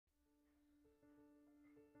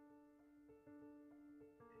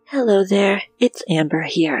Hello there, it's Amber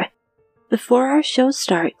here. Before our show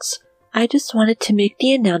starts, I just wanted to make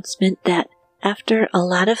the announcement that, after a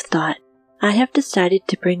lot of thought, I have decided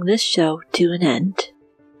to bring this show to an end.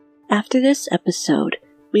 After this episode,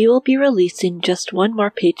 we will be releasing just one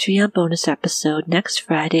more Patreon bonus episode next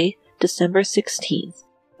Friday, December 16th,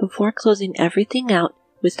 before closing everything out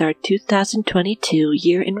with our 2022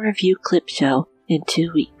 Year in Review clip show in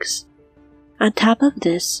 2 weeks. On top of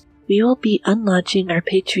this, we will be unlaunching our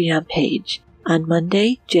Patreon page on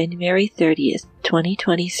Monday, January 30th,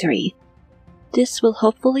 2023. This will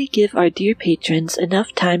hopefully give our dear patrons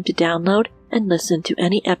enough time to download and listen to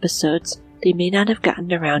any episodes they may not have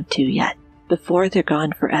gotten around to yet, before they're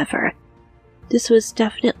gone forever. This was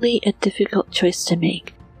definitely a difficult choice to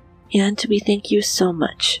make, and we thank you so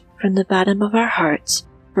much, from the bottom of our hearts,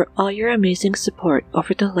 for all your amazing support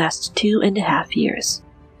over the last 2.5 years.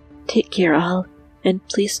 Take care all, and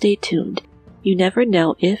please stay tuned. You never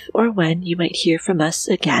know if or when you might hear from us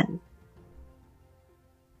again.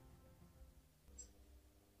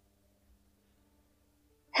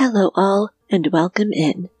 Hello all, and welcome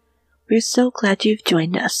in. We're so glad you've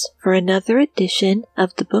joined us for another edition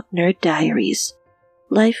of the Book Nerd Diaries.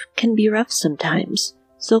 Life can be rough sometimes,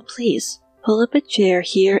 so please pull up a chair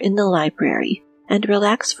here in the library and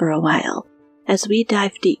relax for a while as we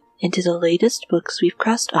dive deep into the latest books we've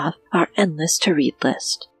crossed off our endless to-read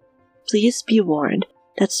list. Please be warned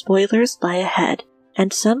that spoilers lie ahead,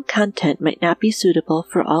 and some content might not be suitable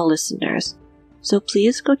for all listeners, so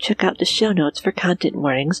please go check out the show notes for content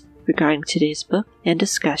warnings regarding today's book and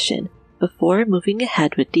discussion before moving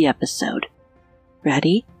ahead with the episode.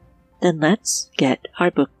 Ready? Then let's get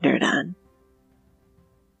our book nerd on.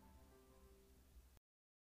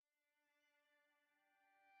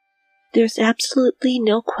 There's absolutely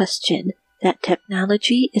no question that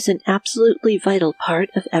technology is an absolutely vital part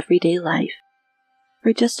of everyday life.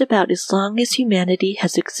 For just about as long as humanity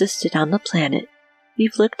has existed on the planet,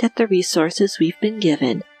 we've looked at the resources we've been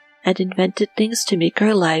given and invented things to make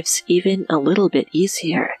our lives even a little bit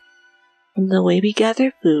easier. From the way we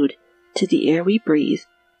gather food, to the air we breathe,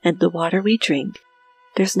 and the water we drink,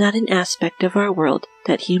 there's not an aspect of our world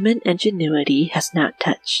that human ingenuity has not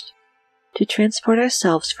touched. To transport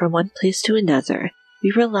ourselves from one place to another,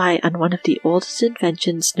 we rely on one of the oldest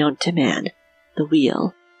inventions known to man, the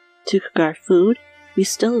wheel. To cook our food, we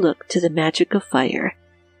still look to the magic of fire.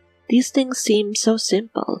 These things seem so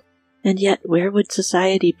simple, and yet where would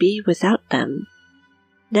society be without them?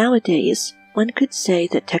 Nowadays, one could say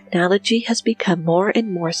that technology has become more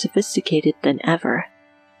and more sophisticated than ever.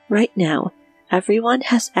 Right now, everyone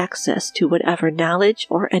has access to whatever knowledge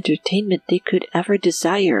or entertainment they could ever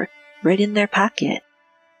desire right in their pocket.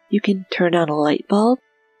 You can turn on a light bulb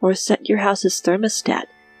or set your house's thermostat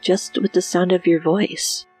just with the sound of your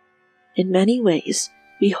voice. In many ways,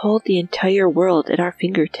 we hold the entire world at our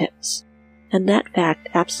fingertips, and that fact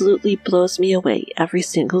absolutely blows me away every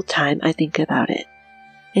single time I think about it.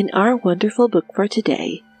 In our wonderful book for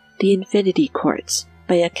today, The Infinity Quartz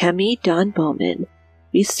by Akemi Bowman,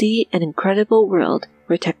 we see an incredible world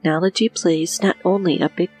where technology plays not only a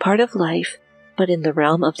big part of life, but in the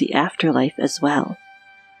realm of the afterlife as well.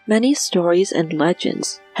 Many stories and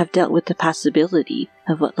legends have dealt with the possibility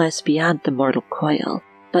of what lies beyond the mortal coil,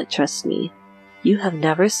 but trust me, you have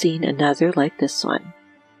never seen another like this one.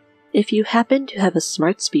 If you happen to have a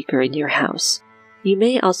smart speaker in your house, you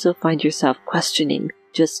may also find yourself questioning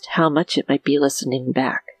just how much it might be listening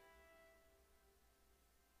back.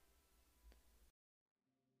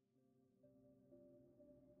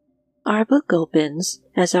 Our book opens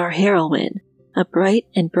as our heroine, a bright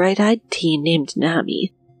and bright-eyed teen named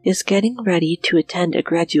Nami, is getting ready to attend a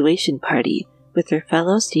graduation party with her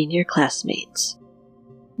fellow senior classmates.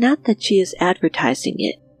 Not that she is advertising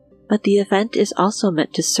it, but the event is also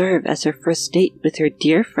meant to serve as her first date with her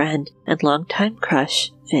dear friend and longtime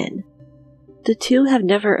crush, Finn. The two have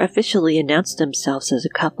never officially announced themselves as a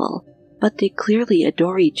couple, but they clearly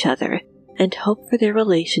adore each other and hope for their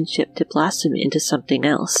relationship to blossom into something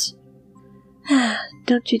else.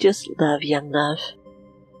 Don't you just love young love?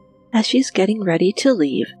 As she's getting ready to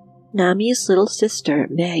leave, Nami's little sister,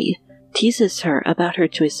 May, teases her about her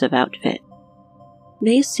choice of outfit.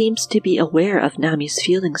 May seems to be aware of Nami's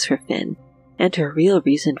feelings for Finn and her real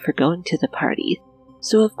reason for going to the party,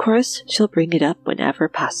 so of course she'll bring it up whenever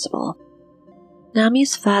possible.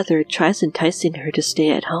 Nami's father tries enticing her to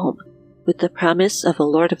stay at home, with the promise of a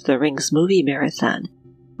Lord of the Rings movie marathon,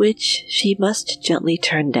 which she must gently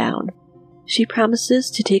turn down. She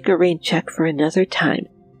promises to take a rain check for another time,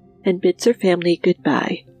 and bids her family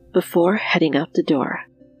goodbye before heading out the door.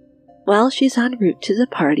 While she's en route to the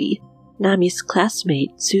party, Nami's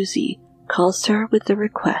classmate, Susie, calls her with a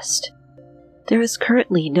request. There is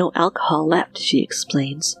currently no alcohol left, she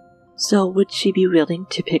explains, so would she be willing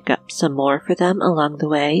to pick up some more for them along the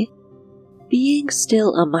way? Being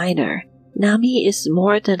still a minor, Nami is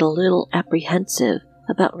more than a little apprehensive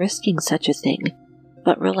about risking such a thing,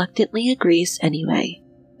 but reluctantly agrees anyway.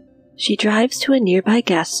 She drives to a nearby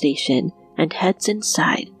gas station and heads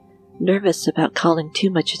inside, nervous about calling too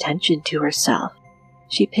much attention to herself.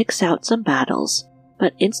 She picks out some bottles,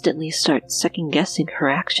 but instantly starts second-guessing her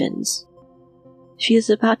actions. She is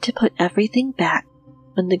about to put everything back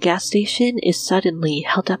when the gas station is suddenly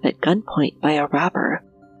held up at gunpoint by a robber.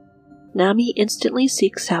 Nami instantly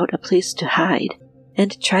seeks out a place to hide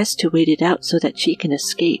and tries to wait it out so that she can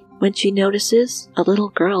escape when she notices a little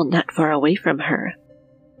girl not far away from her.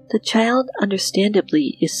 The child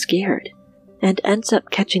understandably is scared and ends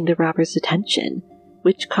up catching the robber's attention,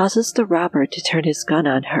 which causes the robber to turn his gun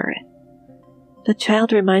on her. The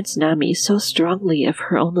child reminds Nami so strongly of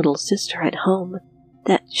her own little sister at home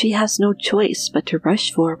that she has no choice but to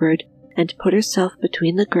rush forward and put herself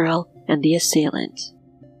between the girl and the assailant.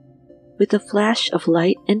 With a flash of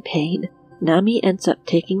light and pain, Nami ends up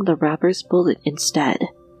taking the robber's bullet instead.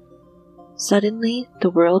 Suddenly, the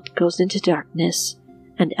world goes into darkness,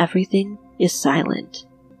 and everything is silent.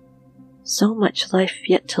 So much life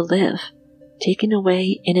yet to live, taken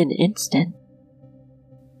away in an instant.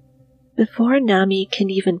 Before Nami can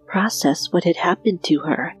even process what had happened to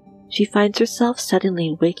her, she finds herself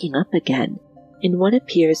suddenly waking up again in what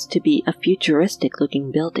appears to be a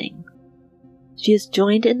futuristic-looking building. She is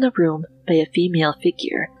joined in the room by a female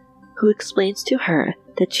figure, who explains to her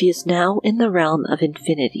that she is now in the realm of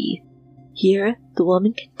infinity. Here, the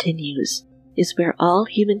woman continues, is where all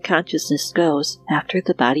human consciousness goes after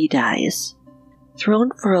the body dies.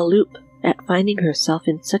 Thrown for a loop at finding herself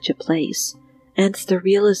in such a place, and the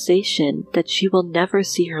realization that she will never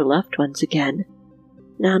see her loved ones again,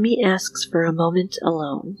 Nami asks for a moment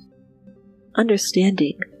alone.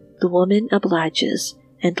 Understanding, the woman obliges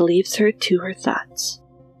and leaves her to her thoughts.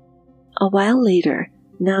 A while later,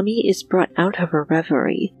 Nami is brought out of her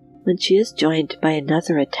reverie when she is joined by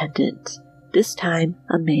another attendant, this time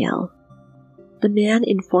a male. The man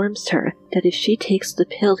informs her that if she takes the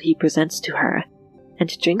pill he presents to her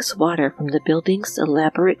and drinks water from the building's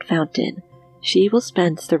elaborate fountain, she will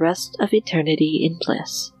spend the rest of eternity in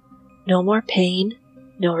bliss. No more pain,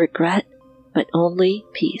 no regret, but only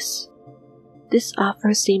peace. This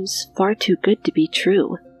offer seems far too good to be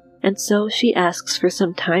true, and so she asks for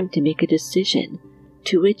some time to make a decision,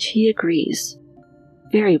 to which he agrees.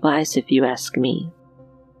 Very wise if you ask me.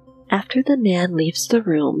 After the man leaves the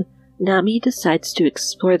room, Nami decides to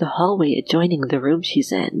explore the hallway adjoining the room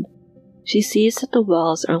she's in. She sees that the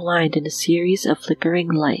walls are lined in a series of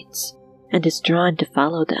flickering lights, and is drawn to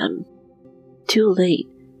follow them. Too late,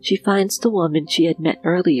 she finds the woman she had met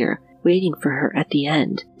earlier waiting for her at the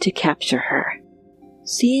end to capture her.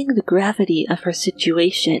 Seeing the gravity of her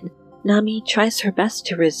situation, Nami tries her best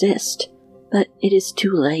to resist, but it is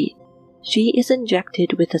too late. She is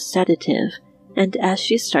injected with a sedative, and as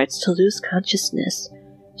she starts to lose consciousness,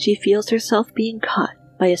 she feels herself being caught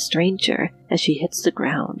by a stranger as she hits the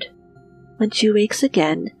ground. When she wakes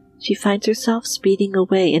again, she finds herself speeding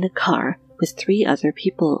away in a car with 3 other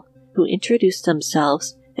people who introduce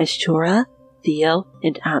themselves as Shura, Theo,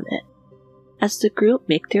 and Amit. As the group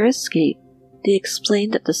make their escape, they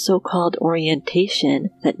explain that the so-called orientation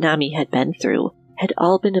that Nami had been through had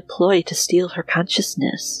all been a ploy to steal her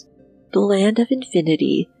consciousness. The land of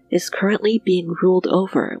infinity is currently being ruled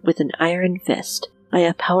over with an iron fist by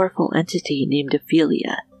a powerful entity named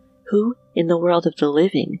Ophelia, who, in the world of the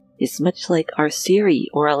living, is much like our Siri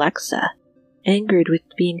or Alexa. Angered with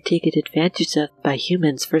being taken advantage of by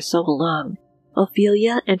humans for so long,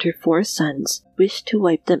 Ophelia and her 4 sons wish to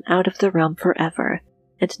wipe them out of the realm forever,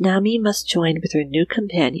 and Nami must join with her new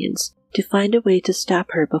companions to find a way to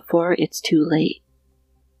stop her before it's too late.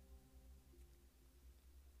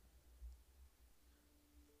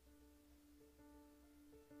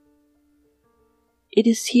 It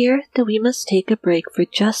is here that we must take a break for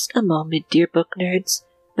just a moment, dear book nerds,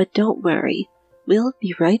 but don't worry, we'll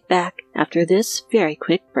be right back after this very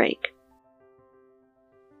quick break.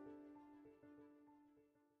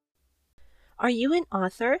 Are you an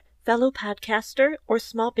author, fellow podcaster, or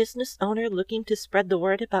small business owner looking to spread the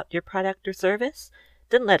word about your product or service?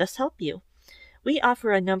 Then let us help you. We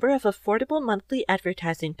offer a number of affordable monthly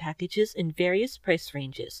advertising packages in various price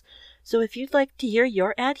ranges. So if you'd like to hear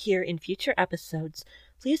your ad here in future episodes,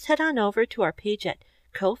 please head on over to our page at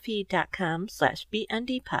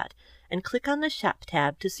ko-fi.com/bndpod and click on the Shop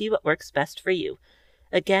tab to see what works best for you.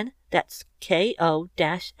 Again, that's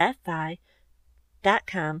ko-fi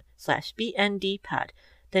patreon.com/bndpod.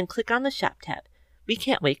 Then click on the shop tab. We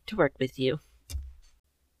can't wait to work with you.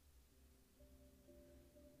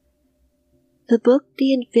 The book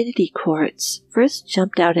The Infinity Quartz first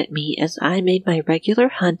jumped out at me as I made my regular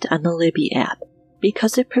hunt on the Libby app,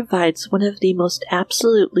 because it provides one of the most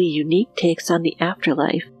absolutely unique takes on the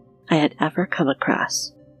afterlife I had ever come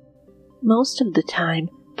across. Most of the time,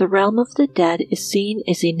 the realm of the dead is seen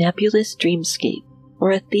as a nebulous dreamscape,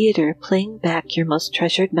 or a theater playing back your most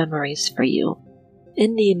treasured memories for you.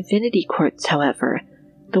 In the Infinity Quartz, however,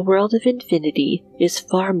 the world of infinity is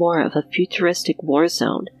far more of a futuristic war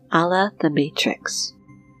zone, a la The Matrix.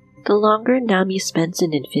 The longer Nami spends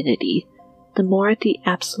in infinity, the more the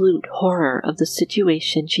absolute horror of the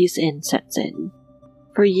situation she's in sets in.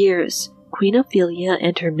 For years, Queen Ophelia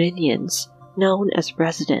and her minions, known as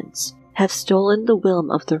residents, have stolen the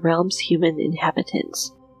whim of the realm's human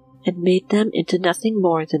inhabitants, and made them into nothing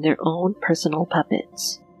more than their own personal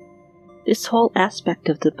puppets. This whole aspect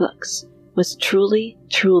of the books was truly,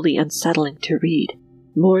 truly unsettling to read,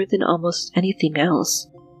 more than almost anything else,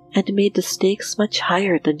 and made the stakes much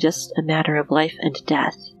higher than just a matter of life and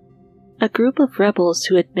death. A group of rebels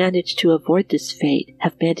who had managed to avoid this fate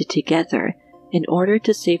have banded together in order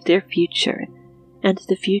to save their future, and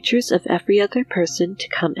the futures of every other person to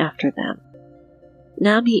come after them.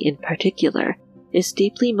 Nami, in particular, is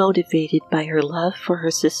deeply motivated by her love for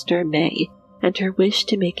her sister May, and her wish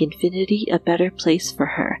to make infinity a better place for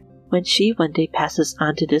her when she one day passes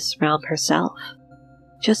on to this realm herself.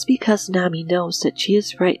 Just because Nami knows that she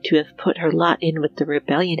is right to have put her lot in with the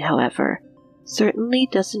rebellion, however, certainly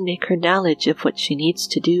doesn't make her knowledge of what she needs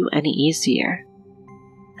to do any easier.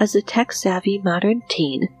 As a tech-savvy modern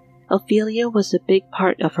teen, Ophelia was a big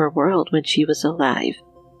part of her world when she was alive.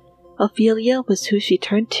 Ophelia was who she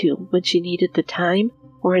turned to when she needed the time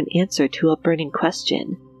or an answer to a burning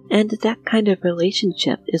question, and that kind of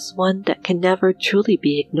relationship is one that can never truly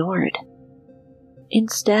be ignored.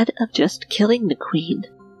 Instead of just killing the queen,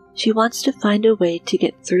 she wants to find a way to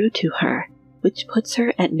get through to her, which puts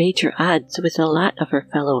her at major odds with a lot of her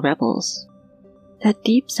fellow rebels. That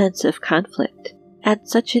deep sense of conflict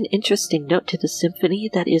adds such an interesting note to the symphony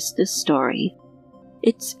that is this story.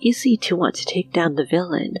 It's easy to want to take down the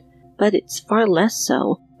villain, but it's far less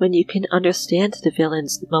so when you can understand the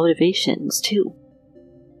villain's motivations too.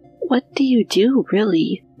 What do you do,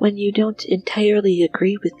 really, when you don't entirely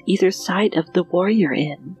agree with either side of the war you're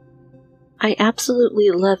in? I absolutely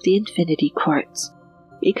love the Infinity Quartz,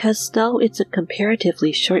 because though it's a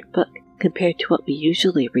comparatively short book compared to what we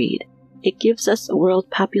usually read, it gives us a world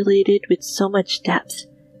populated with so much depth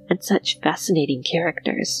and such fascinating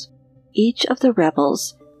characters. Each of the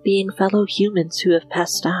rebels, being fellow humans who have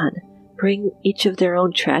passed on, bring each of their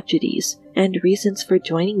own tragedies and reasons for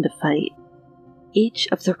joining the fight. Each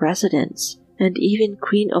of the residents, and even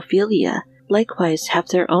Queen Ophelia, likewise have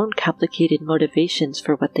their own complicated motivations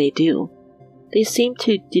for what they do. They seem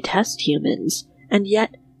to detest humans, and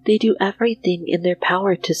yet they do everything in their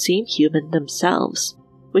power to seem human themselves,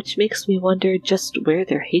 which makes me wonder just where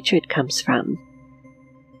their hatred comes from.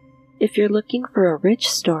 If you're looking for a rich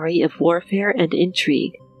story of warfare and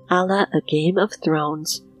intrigue, a la A Game of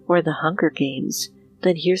Thrones or The Hunger Games,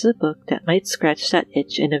 then here's a book that might scratch that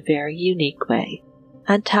itch in a very unique way.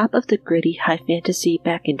 On top of the gritty high fantasy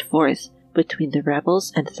back and forth between the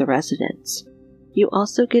rebels and the residents, you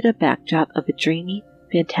also get a backdrop of a dreamy,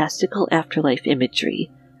 fantastical afterlife imagery,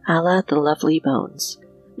 a la The Lovely Bones,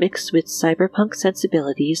 mixed with cyberpunk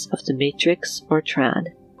sensibilities of The Matrix or Tron.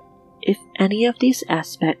 If any of these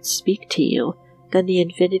aspects speak to you, then the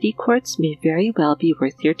Infinity Quartz may very well be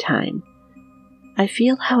worth your time. I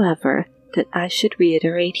feel, however, that I should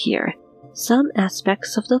reiterate here, some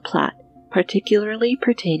aspects of the plot, particularly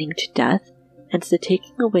pertaining to death and the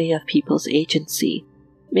taking away of people's agency,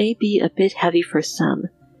 may be a bit heavy for some,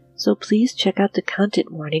 so please check out the content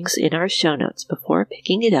warnings in our show notes before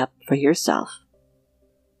picking it up for yourself.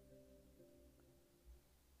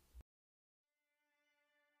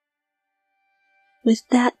 With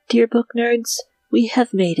that, dear book nerds, we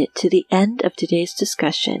have made it to the end of today's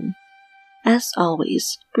discussion. As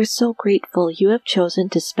always, we're so grateful you have chosen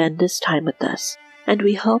to spend this time with us, and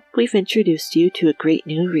we hope we've introduced you to a great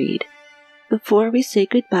new read. Before we say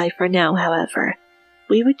goodbye for now, however,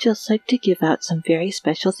 we would just like to give out some very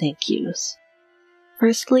special thank yous.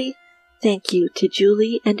 Firstly, thank you to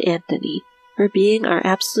Julie and Anthony for being our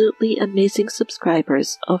absolutely amazing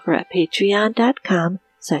subscribers over at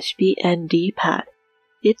patreon.com/bndpod.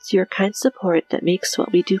 It's your kind support that makes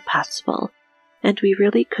what we do possible, and we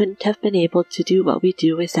really couldn't have been able to do what we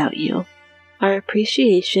do without you. Our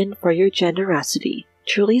appreciation for your generosity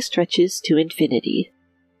truly stretches to infinity.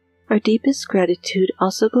 Our deepest gratitude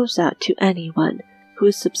also goes out to anyone who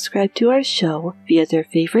has subscribed to our show via their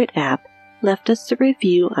favorite app, left us a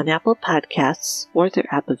review on Apple Podcasts or their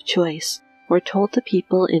app of choice, or told the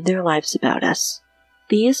people in their lives about us.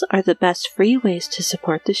 These are the best free ways to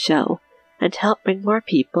support the show and help bring more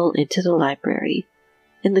people into the library.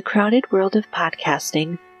 In the crowded world of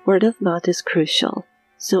podcasting, word of mouth is crucial,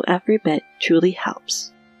 so every bit truly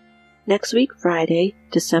helps. Next week, Friday,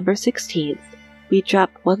 December 16th, we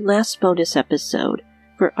drop one last bonus episode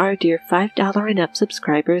for our dear $5 and up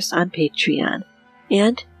subscribers on Patreon,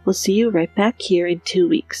 and we'll see you right back here in 2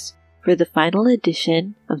 weeks for the final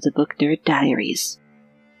edition of the Book Nerd Diaries.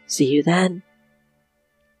 See you then.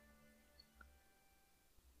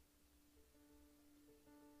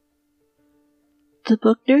 The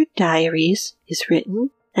Book Nerd Diaries is written,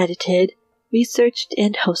 edited, researched,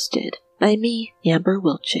 and hosted by me, Amber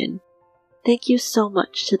Wilchin. Thank you so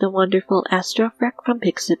much to the wonderful Astrofrek from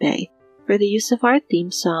Pixabay for the use of our theme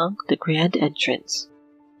song, The Grand Entrance.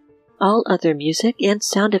 All other music and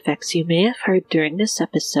sound effects you may have heard during this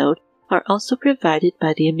episode are also provided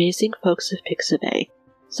by the amazing folks of Pixabay,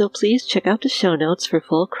 so please check out the show notes for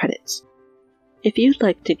full credits. If you'd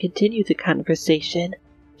like to continue the conversation,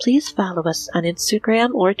 please follow us on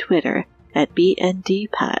Instagram or Twitter at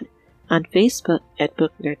BNDpod, on Facebook at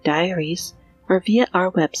Book Nerd Diaries, or via our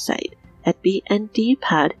website at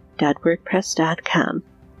bndpod.wordpress.com.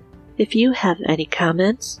 If you have any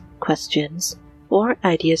comments, questions, or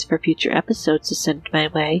ideas for future episodes to send my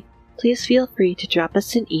way, please feel free to drop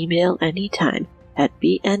us an email anytime at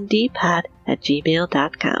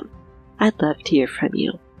bndpod@gmail.com. I'd love to hear from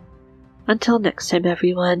you. Until next time,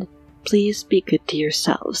 everyone, please be good to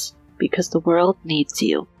yourselves, because the world needs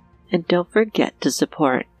you. And don't forget to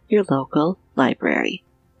support your local library.